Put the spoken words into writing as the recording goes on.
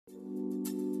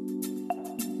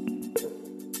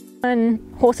When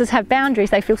horses have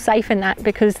boundaries, they feel safe in that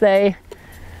because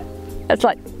it's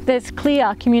like there's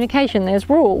clear communication, there's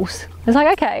rules. It's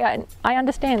like, okay, I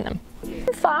understand them.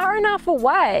 Far enough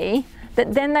away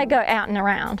that then they go out and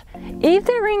around. If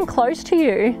they're in close to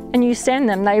you and you send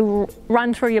them, they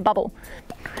run through your bubble.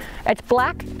 It's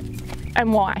black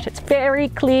and white. It's very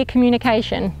clear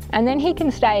communication. And then he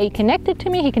can stay connected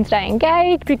to me, he can stay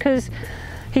engaged because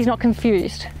he's not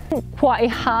confused. Quite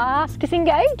half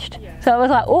disengaged. So I was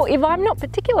like, oh, if I'm not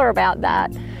particular about that,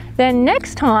 then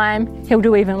next time he'll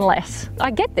do even less.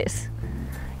 I get this.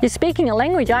 You're speaking a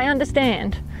language, I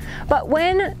understand. But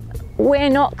when we're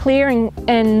not clear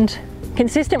and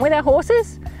consistent with our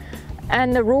horses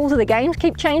and the rules of the games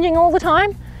keep changing all the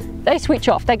time, they switch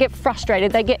off, they get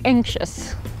frustrated, they get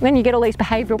anxious. Then you get all these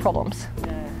behavioural problems.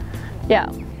 Yeah.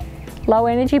 Low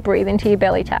energy, breathe into your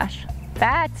belly, Tash.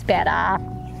 That's better.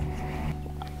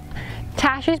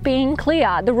 Tash is being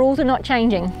clear, the rules are not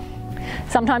changing.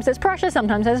 Sometimes there's pressure,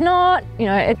 sometimes there's not, you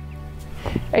know,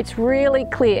 it's really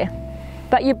clear.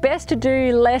 But you're best to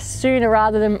do less sooner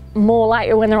rather than more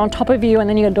later when they're on top of you and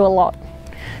then you gotta do a lot.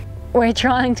 We're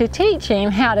trying to teach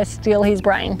him how to still his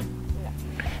brain.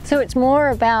 So it's more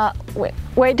about,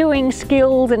 we're doing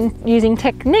skills and using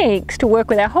techniques to work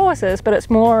with our horses, but it's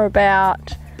more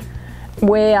about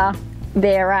where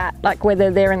they're at, like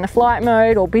whether they're in the flight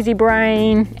mode or busy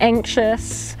brain,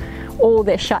 anxious, or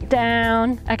they're shut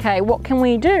down. Okay, what can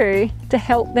we do to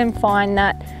help them find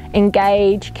that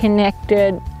engaged,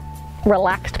 connected,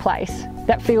 relaxed place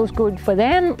that feels good for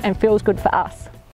them and feels good for us?